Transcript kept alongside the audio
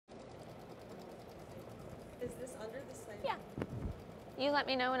Yeah. You let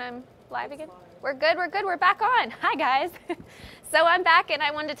me know when I'm live again. We're good, we're back on. Hi guys. So I'm back and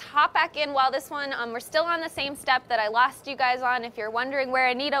I wanted to hop back in while this one, we're still on the same step that I lost you guys on. If you're wondering where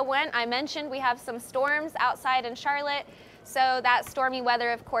Anita went, I mentioned we have some storms outside in Charlotte. So that stormy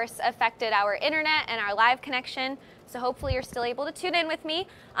weather, of course, affected our internet and our live connection. So hopefully you're still able to tune in with me.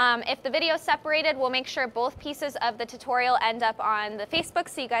 If the video is separated, we'll make sure both pieces of the tutorial end up on the Facebook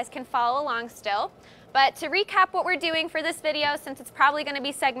so you guys can follow along still. But to recap what we're doing for this video, since it's probably going to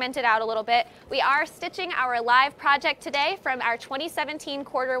be segmented out a little bit, we are stitching our live project today from our 2017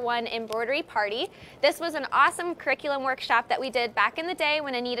 Q1 embroidery party. This was an awesome curriculum workshop that we did back in the day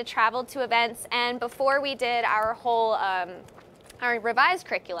when Anita traveled to events and before we did our whole our revised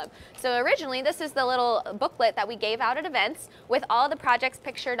curriculum. So originally this is the little booklet that we gave out at events with all the projects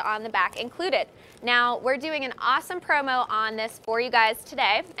pictured on the back included. Now we're doing an awesome promo on this for you guys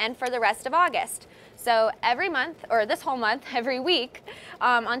today and for the rest of August. So every month, or this whole month, every week,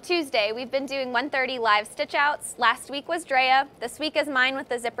 on Tuesday, we've been doing 1:30 live stitch outs. Last week was Drea, this week is mine with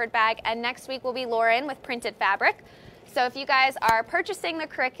the zippered bag, and next week will be Lauren with printed fabric. So if you guys are purchasing the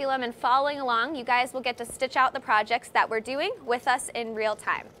curriculum and following along, you guys will get to stitch out the projects that we're doing with us in real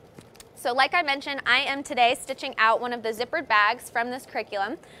time. So like I mentioned, I am today stitching out one of the zippered bags from this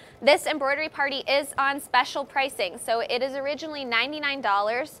curriculum. This embroidery party is on special pricing, so it is originally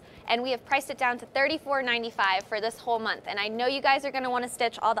 $99 and we have priced it down to $34.95 for this whole month. And I know you guys are going to want to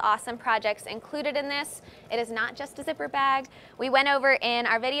stitch all the awesome projects included in this. It is not just a zipper bag. We went over in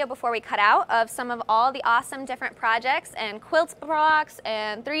our video before we cut out of some of all the awesome different projects and quilt blocks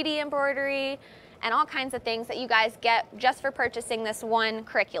and 3D embroidery and all kinds of things that you guys get just for purchasing this one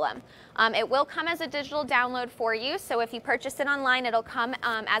curriculum. It will come as a digital download for you, so if you purchase it online, it'll come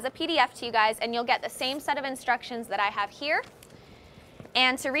as a PDF to you guys, and you'll get the same set of instructions that I have here.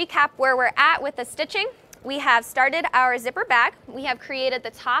 And to recap where we're at with the stitching, we have started our zipper bag, we have created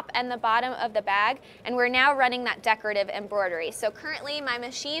the top and the bottom of the bag, and we're now running that decorative embroidery. So currently my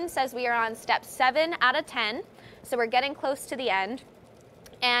machine says we are on step 7 out of 10, so we're getting close to the end.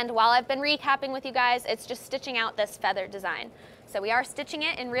 And while I've been recapping with you guys, it's just stitching out this feather design. So we are stitching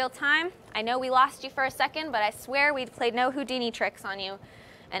it in real time. I know we lost you for a second, but I swear we played no Houdini tricks on you,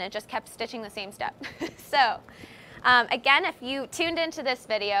 and it just kept stitching the same step. So again, if you tuned into this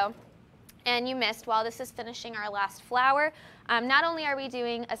video and you missed while this is finishing our last flower, not only are we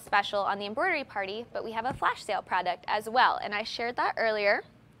doing a special on the embroidery party, but we have a flash sale product as well. And I shared that earlier.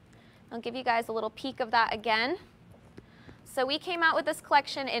 I'll give you guys a little peek of that again. So we came out with this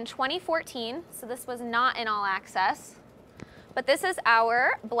collection in 2014, so this was not in all access. But this is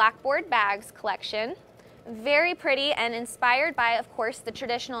our Blackboard bags collection. Very pretty and inspired by, of course, the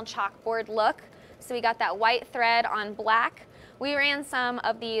traditional chalkboard look. So we got that white thread on black. We ran some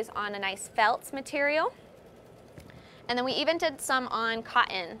of these on a nice felt material. And then we even did some on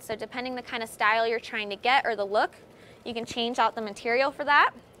cotton. So depending the kind of style you're trying to get or the look, you can change out the material for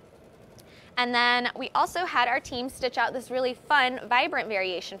that. And then we also had our team stitch out this really fun, vibrant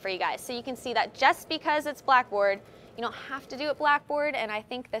variation for you guys. So you can see that just because it's blackboard, you don't have to do it blackboard. And I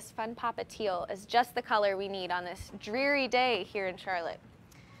think this fun pop of teal is just the color we need on this dreary day here in Charlotte.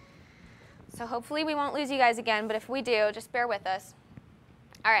 So hopefully we won't lose you guys again, but if we do, just bear with us.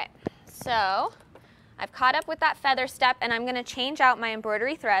 All right, so I've caught up with that feather step and I'm gonna change out my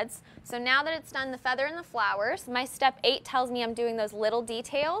embroidery threads. So now that it's done the feather and the flowers, my step 8 tells me I'm doing those little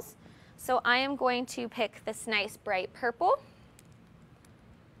details. So I am going to pick this nice bright purple.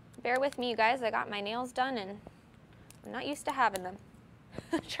 Bear with me, you guys. I got my nails done and I'm not used to having them.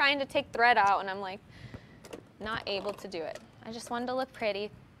 Trying to take thread out and I'm like, not able to do it. I just wanted to look pretty.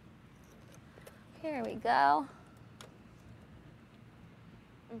 Here we go.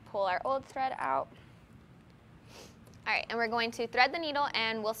 And pull our old thread out. All right, and we're going to thread the needle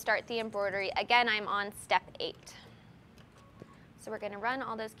and we'll start the embroidery. Again, I'm on step 8. So we're going to run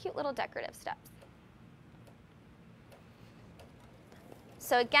all those cute little decorative steps.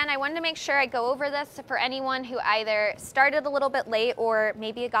 So again, I wanted to make sure I go over this for anyone who either started a little bit late or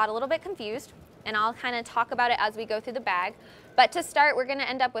maybe got a little bit confused, and I'll kind of talk about it as we go through the bag. But to start, we're going to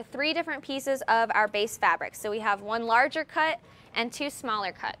end up with 3 different pieces of our base fabric. So we have 1 larger cut and 2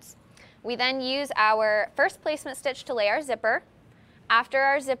 smaller cuts. We then use our first placement stitch to lay our zipper. After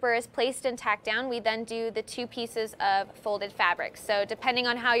our zipper is placed and tacked down, we then do the 2 pieces of folded fabric. So depending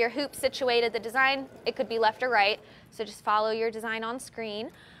on how your hoop situated the design, it could be left or right. So just follow your design on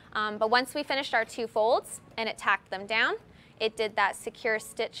screen. But once we finished our 2 folds and it tacked them down, it did that secure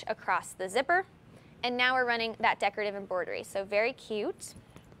stitch across the zipper. And now we're running that decorative embroidery. So very cute.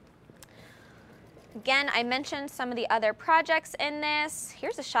 Again, I mentioned some of the other projects in this.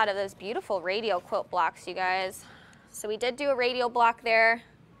 Here's a shot of those beautiful radial quilt blocks, you guys. So we did do a radial block there.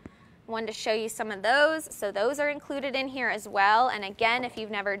 Wanted to show you some of those. So those are included in here as well. And again, if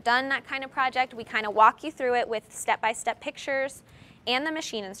you've never done that kind of project, we kind of walk you through it with step-by-step pictures and the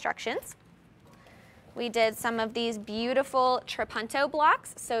machine instructions. We did some of these beautiful trapunto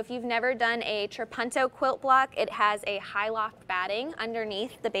blocks. So if you've never done a trapunto quilt block, it has a high loft batting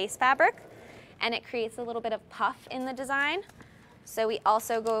underneath the base fabric, and it creates a little bit of puff in the design. So we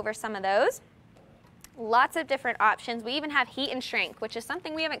also go over some of those. Lots of different options. We even have heat and shrink, which is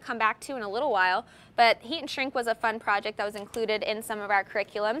something we haven't come back to in a little while, but heat and shrink was a fun project that was included in some of our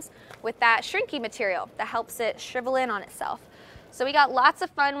curriculums with that shrinky material that helps it shrivel in on itself. So we got lots of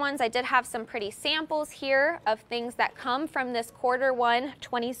fun ones. I did have some pretty samples here of things that come from this Q1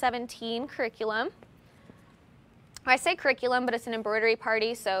 2017 curriculum. I say curriculum, but it's an embroidery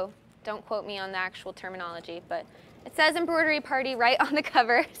party, so don't quote me on the actual terminology, but it says embroidery party right on the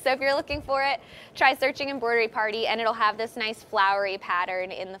cover. So if you're looking for it, try searching embroidery party and it'll have this nice flowery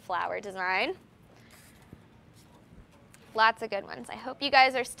pattern in the flower design. Lots of good ones. I hope you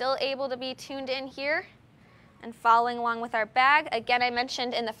guys are still able to be tuned in here and following along with our bag. Again, I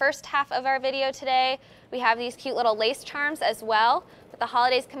mentioned in the first half of our video today, we have these cute little lace charms as well. With the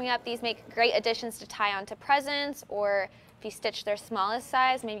holidays coming up, these make great additions to tie onto presents, or if you stitch their smallest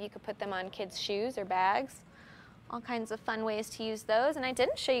size, maybe you could put them on kids' shoes or bags. All kinds of fun ways to use those. And I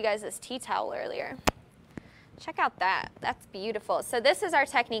didn't show you guys this tea towel earlier. Check out that. That's beautiful. So this is our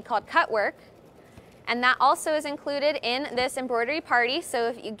technique called cut work. And that also is included in this embroidery party.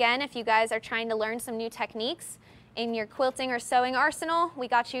 So if you guys are trying to learn some new techniques in your quilting or sewing arsenal, we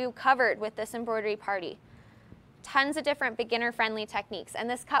got you covered with this embroidery party. Tons of different beginner-friendly techniques. And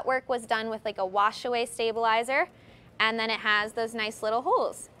this cut work was done with like a wash-away stabilizer. And then it has those nice little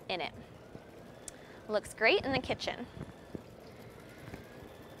holes in it. Looks great in the kitchen.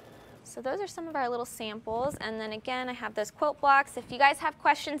 So those are some of our little samples, and then again I have those quilt blocks. If you guys have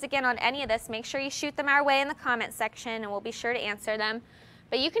questions again on any of this, make sure you shoot them our way in the comment section and we'll be sure to answer them.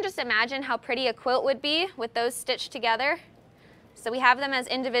 But you can just imagine how pretty a quilt would be with those stitched together. So we have them as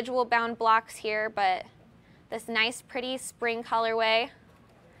individual bound blocks here, but this nice pretty spring colorway,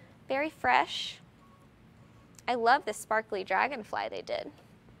 very fresh. I love this sparkly dragonfly they did.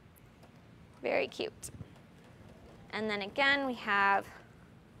 Very cute. And then again, we have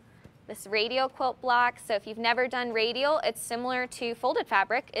this radial quilt block. So if you've never done radial, it's similar to folded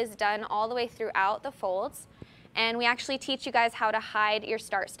fabric, is done all the way throughout the folds. And we actually teach you guys how to hide your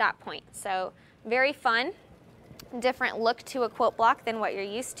start-stop point. So very fun, different look to a quilt block than what you're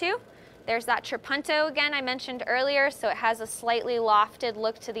used to. There's that trapunto again I mentioned earlier, so it has a slightly lofted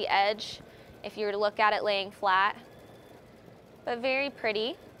look to the edge if you were to look at it laying flat. But very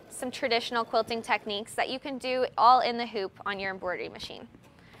pretty. Some traditional quilting techniques that you can do all in the hoop on your embroidery machine.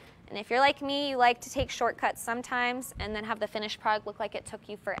 And if you're like me, you like to take shortcuts sometimes and then have the finished product look like it took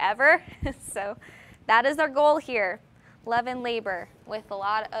you forever. So that is our goal here. Love and labor with a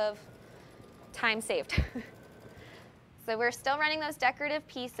lot of time saved. So we're still running those decorative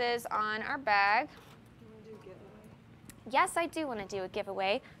pieces on our bag. You want to do a giveaway? Yes, I do want to do a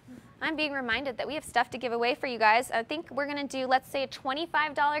giveaway. I'm being reminded that we have stuff to give away for you guys. I think we're going to do, let's say, a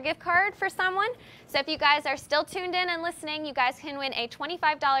 $25 gift card for someone. So if you guys are still tuned in and listening, you guys can win a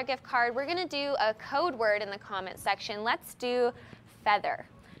 $25 gift card. We're going to do a code word in the comment section. Let's do feather,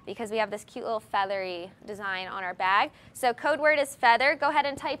 because we have this cute little feathery design on our bag. So code word is feather. Go ahead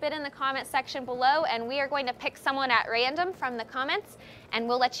and type it in the comment section below, and we are going to pick someone at random from the comments, and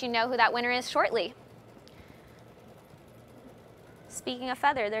we'll let you know who that winner is shortly. Speaking of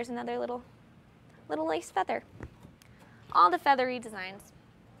feather, there's another little lace feather. All the feathery designs.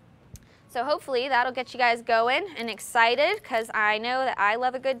 So hopefully that'll get you guys going and excited, because I know that I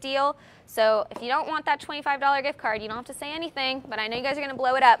love a good deal. So if you don't want that $25 gift card, you don't have to say anything, but I know you guys are going to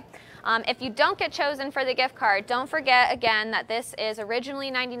blow it up. If you don't get chosen for the gift card, don't forget again that this is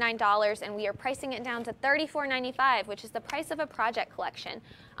originally $99 and we are pricing it down to $34.95, which is the price of a project collection.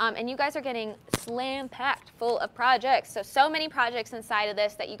 And you guys are getting slam-packed full of projects. So many projects inside of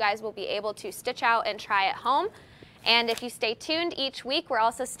this that you guys will be able to stitch out and try at home. And if you stay tuned each week, we're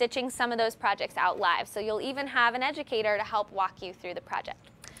also stitching some of those projects out live. So you'll even have an educator to help walk you through the project.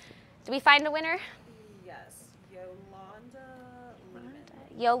 Did we find a winner? Yes,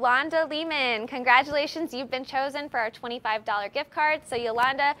 Yolanda Lehman, congratulations, you've been chosen for our $25 gift card. So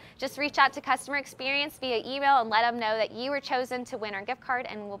Yolanda, just reach out to customer experience via email and let them know that you were chosen to win our gift card,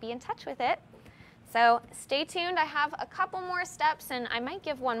 and we'll be in touch with it. So stay tuned. I have a couple more steps, and I might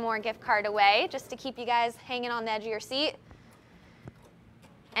give one more gift card away just to keep you guys hanging on the edge of your seat.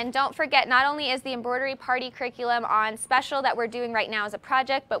 And don't forget, not only is the embroidery party curriculum on special that we're doing right now as a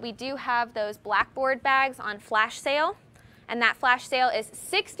project, but we do have those blackboard bags on flash sale. And that flash sale is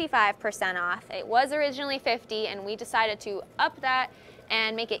 65% off. It was originally 50, and we decided to up that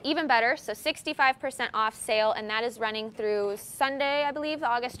and make it even better. So 65% off sale, and that is running through Sunday, I believe,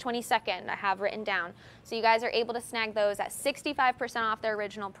 August 22nd, I have written down. So you guys are able to snag those at 65% off their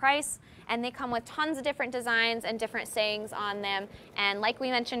original price, and they come with tons of different designs and different sayings on them. And like we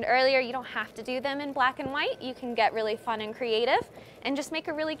mentioned earlier, you don't have to do them in black and white. You can get really fun and creative and just make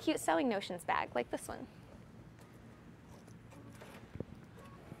a really cute sewing notions bag like this one.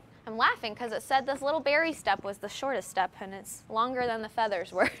 I'm laughing because it said this little berry step was the shortest step, and it's longer than the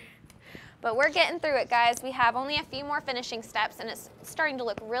feathers were. But we're getting through it, guys. We have only a few more finishing steps, and it's starting to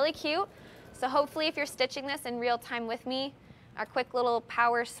look really cute. So hopefully if you're stitching this in real time with me, our quick little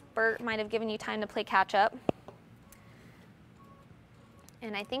power spurt might have given you time to play catch up.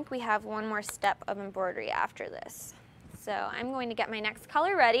 And I think we have one more step of embroidery after this. So I'm going to get my next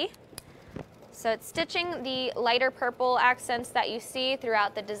color ready. So it's stitching the lighter purple accents that you see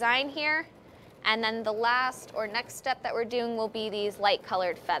throughout the design here. And then the last or next step that we're doing will be these light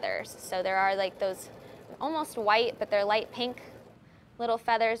colored feathers. So there are like those almost white, but they're light pink little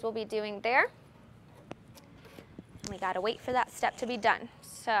feathers we'll be doing there. And we gotta wait for that step to be done.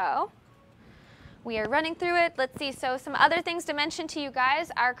 So we are running through it. Let's see, so some other things to mention to you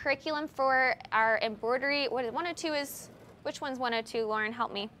guys. Our curriculum for our embroidery, what is 102 is, which one's 102, Lauren,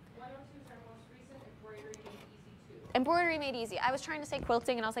 help me. Embroidery Made Easy. I was trying to say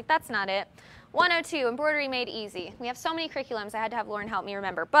quilting and I was like, that's not it. 102, Embroidery Made Easy. We have so many curriculums, I had to have Lauren help me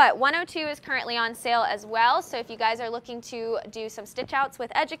remember. But 102 is currently on sale as well. So if you guys are looking to do some stitch outs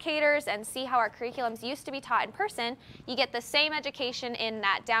with educators and see how our curriculums used to be taught in person, you get the same education in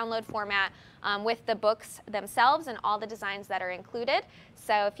that download format with the books themselves and all the designs that are included.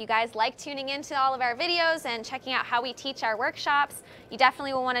 So if you guys like tuning into all of our videos and checking out how we teach our workshops, you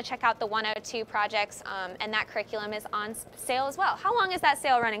definitely will want to check out the 102 projects, and that curriculum is on sale as well. How long is that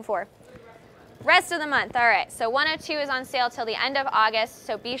sale running for? Rest of the month. All right, so 102 is on sale till the end of August,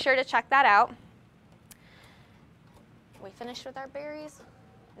 so be sure to check that out. We finished with our berries?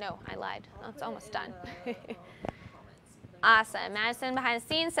 No, I lied. Oh, it's almost done. Awesome. Madison behind the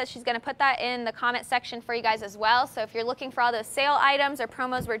scenes says she's going to put that in the comment section for you guys as well. So if you're looking for all those sale items or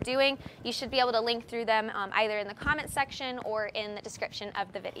promos we're doing, you should be able to link through them either in the comment section or in the description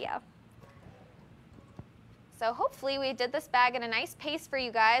of the video. So hopefully we did this bag at a nice pace for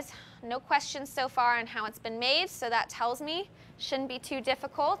you guys. No questions so far on how it's been made, so that tells me it shouldn't be too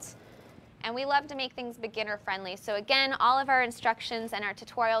difficult. And we love to make things beginner friendly. So again, all of our instructions and our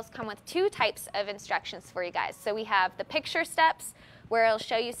tutorials come with two types of instructions for you guys. So we have the picture steps, where it'll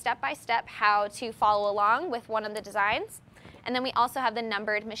show you step by step how to follow along with one of the designs. And then we also have the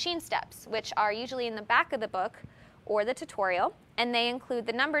numbered machine steps, which are usually in the back of the book or the tutorial, and they include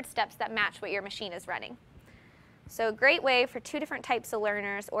the numbered steps that match what your machine is running. So a great way for two different types of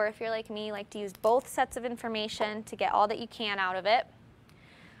learners, or if you're like me, like to use both sets of information to get all that you can out of it.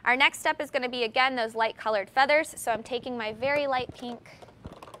 Our next step is going to be, again, those light colored feathers. So I'm taking my very light pink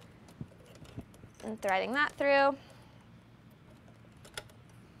and threading that through.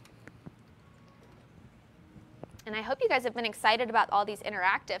 And I hope you guys have been excited about all these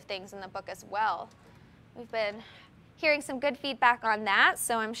interactive things in the book as well. We've been hearing some good feedback on that,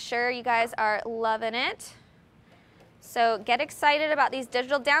 so I'm sure you guys are loving it. So get excited about these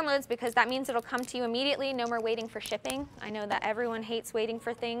digital downloads because that means it'll come to you immediately. No more waiting for shipping. I know that everyone hates waiting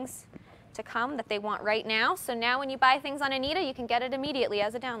for things to come that they want right now. So now when you buy things on Anita, you can get it immediately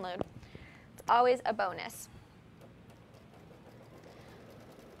as a download. It's always a bonus.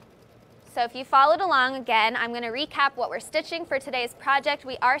 So if you followed along, again, I'm going to recap what we're stitching for today's project.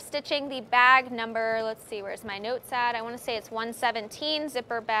 We are stitching the bag number, let's see, where's my notes at? I want to say it's 117,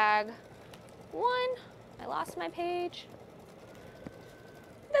 zipper bag 1. I lost my page.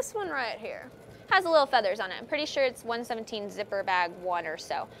 This one right here has a little feathers on it. I'm pretty sure it's 117 zipper bag 1 or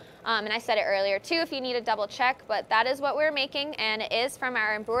so. And I said it earlier too if you need to double check, but that is what we're making, and it is from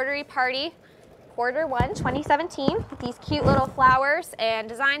our embroidery party Q1 2017 with these cute little flowers and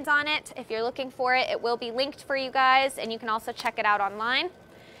designs on it. If you're looking for it, it will be linked for you guys, and you can also check it out online.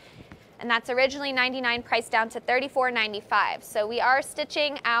 And that's originally $99, priced down to $34.95. So we are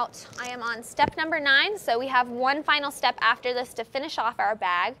stitching out, I am on step number 9, so we have one final step after this to finish off our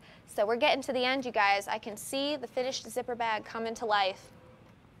bag. So we're getting to the end, you guys. I can see the finished zipper bag come into life.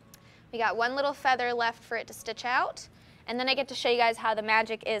 We got one little feather left for it to stitch out, and then I get to show you guys how the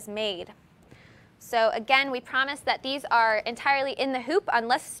magic is made. So again, we promise that these are entirely in the hoop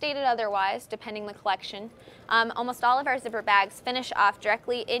unless stated otherwise, depending the collection. Almost all of our zipper bags finish off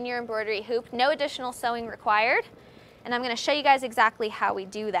directly in your embroidery hoop, no additional sewing required. And I'm going to show you guys exactly how we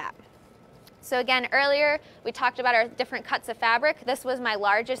do that. So again, earlier we talked about our different cuts of fabric. This was my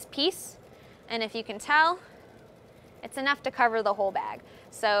largest piece, and if you can tell, it's enough to cover the whole bag.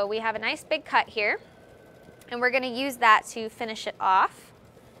 So we have a nice big cut here, and we're going to use that to finish it off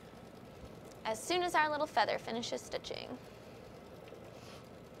as soon as our little feather finishes stitching.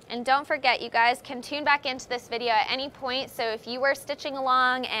 And don't forget, you guys can tune back into this video at any point, so if you were stitching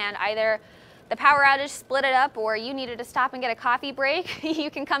along and either the power outage split it up or you needed to stop and get a coffee break, you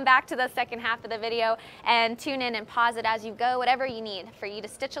can come back to the second half of the video and tune in and pause it as you go, whatever you need for you to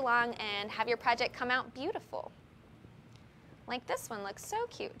stitch along and have your project come out beautiful. Like this one looks so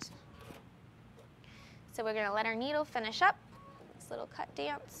cute. So we're going to let our needle finish up this little cut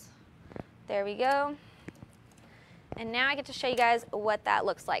dance. There we go. And now I get to show you guys what that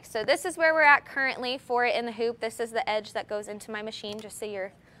looks like. So this is where we're at currently for it in the hoop. This is the edge that goes into my machine, just so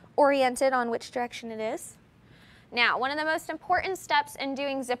you're oriented on which direction it is. Now, one of the most important steps in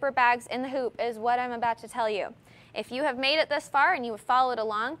doing zipper bags in the hoop is what I'm about to tell you. If you have made it this far and you have followed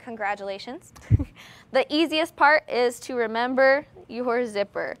along, congratulations. The easiest part is to remember your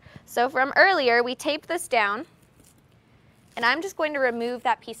zipper. So from earlier, we taped this down, and I'm just going to remove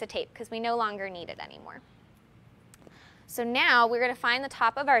that piece of tape because we no longer need it anymore. So now we're going to find the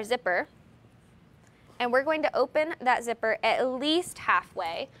top of our zipper, and we're going to open that zipper at least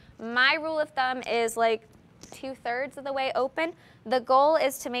halfway. My rule of thumb is like 2/3 of the way open. The goal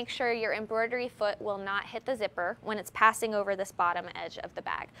is to make sure your embroidery foot will not hit the zipper when it's passing over this bottom edge of the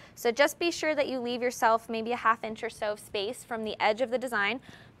bag. So just be sure that you leave yourself maybe a 1/2 inch or so of space from the edge of the design,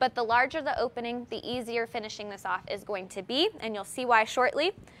 but the larger the opening, the easier finishing this off is going to be, and you'll see why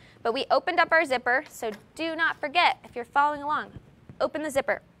shortly. But we opened up our zipper, so do not forget, if you're following along, open the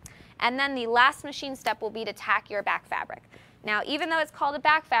zipper. And then the last machine step will be to tack your back fabric. Now, even though it's called a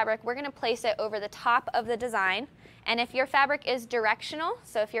back fabric, we're going to place it over the top of the design. And if your fabric is directional,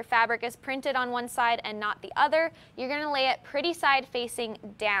 so if your fabric is printed on one side and not the other, you're going to lay it pretty side facing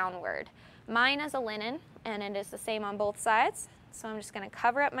downward. Mine is a linen, and it is the same on both sides. So I'm just going to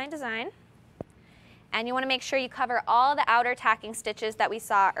cover up my design. And you want to make sure you cover all the outer tacking stitches that we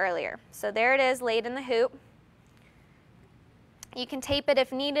saw earlier. So there it is, laid in the hoop. You can tape it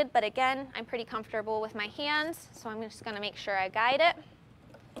if needed, but again, I'm pretty comfortable with my hands, so I'm just going to make sure I guide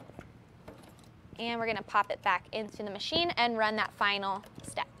it. And we're going to pop it back into the machine and run that final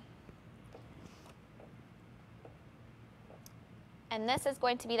step. And this is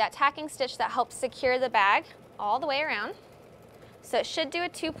going to be that tacking stitch that helps secure the bag all the way around. So it should do a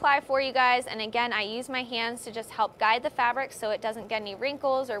 2-ply for you guys, and again, I use my hands to just help guide the fabric so it doesn't get any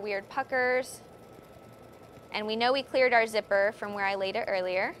wrinkles or weird puckers. And we know we cleared our zipper from where I laid it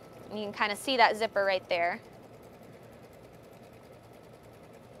earlier. And you can kind of see that zipper right there.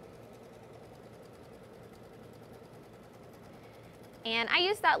 And I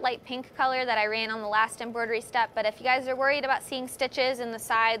used that light pink color that I ran on the last embroidery step, but if you guys are worried about seeing stitches in the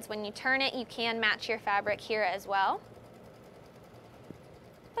sides when you turn it, you can match your fabric here as well.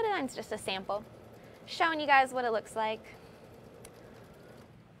 But mine's just a sample, showing you guys what it looks like.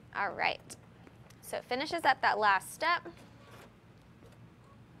 All right. So it finishes at that last step. I'm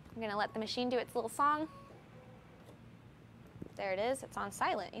going to let the machine do its little song. There it is. It's on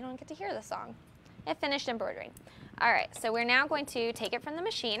silent. You don't get to hear the song. It finished embroidering. All right, so we're now going to take it from the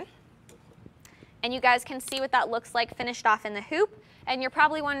machine. And you guys can see what that looks like finished off in the hoop. And you're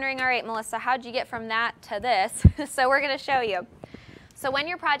probably wondering, all right, Melissa, how'd you get from that to this? So we're going to show you. So when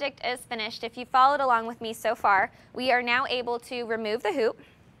your project is finished, if you followed along with me so far, we are now able to remove the hoop.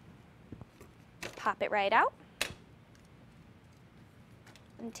 Pop it right out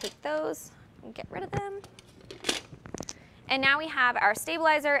and take those and get rid of them. And now we have our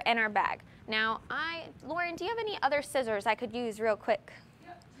stabilizer and our bag. Now, Lauren, do you have any other scissors I could use real quick?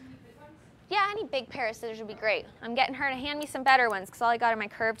 Yep. Yeah, any big pair of scissors would be great. I'm getting her to hand me some better ones because all I got are my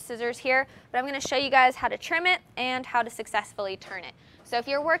curved scissors here. But I'm going to show you guys how to trim it and how to successfully turn it. So if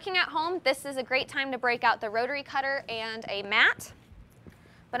you're working at home, this is a great time to break out the rotary cutter and a mat.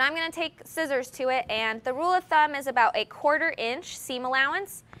 But I'm going to take scissors to it, and the rule of thumb is about a 1/4 inch seam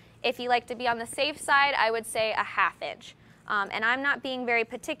allowance. If you like to be on the safe side, I would say a 1/2 inch. And I'm not being very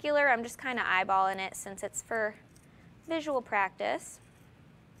particular, I'm just kind of eyeballing it since it's for visual practice.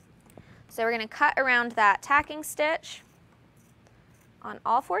 So we're going to cut around that tacking stitch on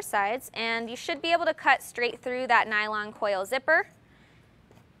all 4 sides, and you should be able to cut straight through that nylon coil zipper.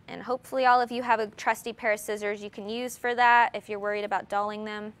 And hopefully all of you have a trusty pair of scissors you can use for that if you're worried about dulling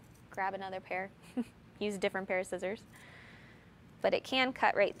them. grab another pair, use a different pair of scissors. But it can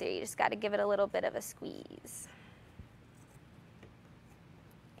cut right through. You just got to give it a little bit of a squeeze.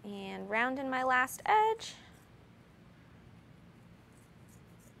 And round in my last edge.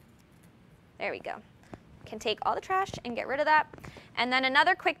 There we go. Can take all the trash and get rid of that. And then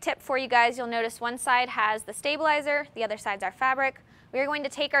another quick tip for you guys, you'll notice one side has the stabilizer, the other side's our fabric. We are going to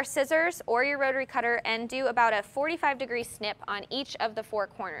take our scissors or your rotary cutter and do about a 45-degree snip on each of the 4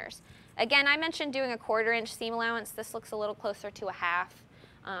 corners. Again, I mentioned doing a 1/4 inch seam allowance. This looks a little closer to a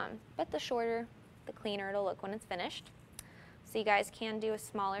 1/2, but the shorter, the cleaner it'll look when it's finished. So you guys can do a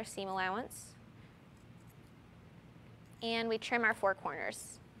smaller seam allowance. And we trim our 4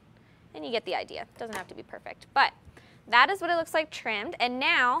 corners. And you get the idea. It doesn't have to be perfect. But that is what it looks like trimmed. And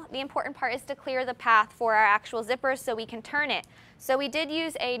now the important part is to clear the path for our actual zipper so we can turn it. So we did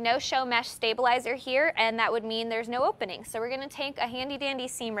use a no-show mesh stabilizer here, and that would mean there's no opening. So we're going to take a handy-dandy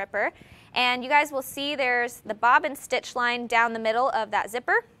seam ripper, and you guys will see there's the bobbin stitch line down the middle of that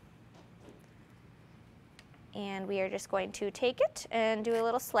zipper. And we are just going to take it and do a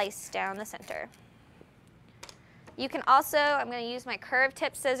little slice down the center. You can also, I'm going to use my curved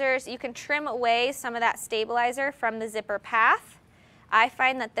tip scissors, you can trim away some of that stabilizer from the zipper path. I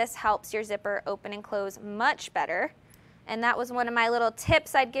find that this helps your zipper open and close much better. And that was one of my little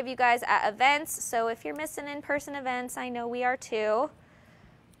tips I'd give you guys at events. So if you're missing in-person events, I know we are too.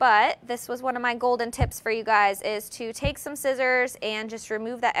 But this was one of my golden tips for you guys, is to take some scissors and just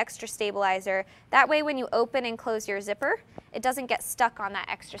remove that extra stabilizer. That way when you open and close your zipper, it doesn't get stuck on that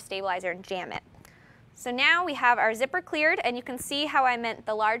extra stabilizer and jam it. So now we have our zipper cleared, and you can see how I meant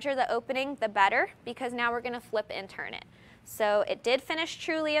the larger the opening, the better, because now we're going to flip and turn it. So it did finish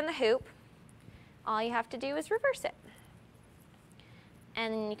truly in the hoop. All you have to do is reverse it.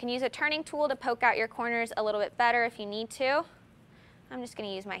 And you can use a turning tool to poke out your corners a little bit better if you need to. I'm just going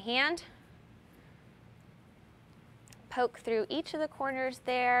to use my hand. Poke through each of the corners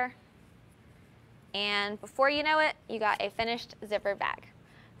there. And before you know it, you got a finished zipper bag.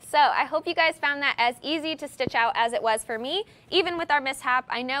 So I hope you guys found that as easy to stitch out as it was for me, even with our mishap.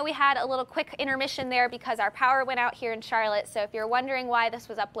 I know we had a little quick intermission there because our power went out here in Charlotte. So if you're wondering why this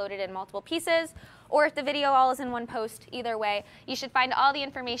was uploaded in multiple pieces, or if the video all is in one post, either way, you should find all the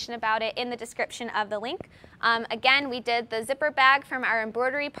information about it in the description of the link. Again, we did the zipper bag from our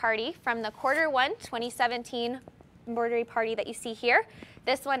embroidery party from the Q1 2017 embroidery party that you see here.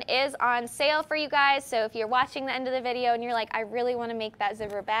 This one is on sale for you guys, so if you're watching the end of the video and you're like, I really want to make that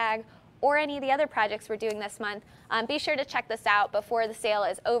zipper bag, or any of the other projects we're doing this month, be sure to check this out before the sale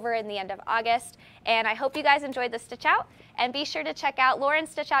is over in the end of August. And I hope you guys enjoyed the stitch out, and be sure to check out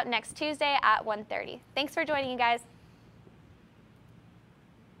Lauren's stitch out next Tuesday at 1:30. Thanks for joining, you guys.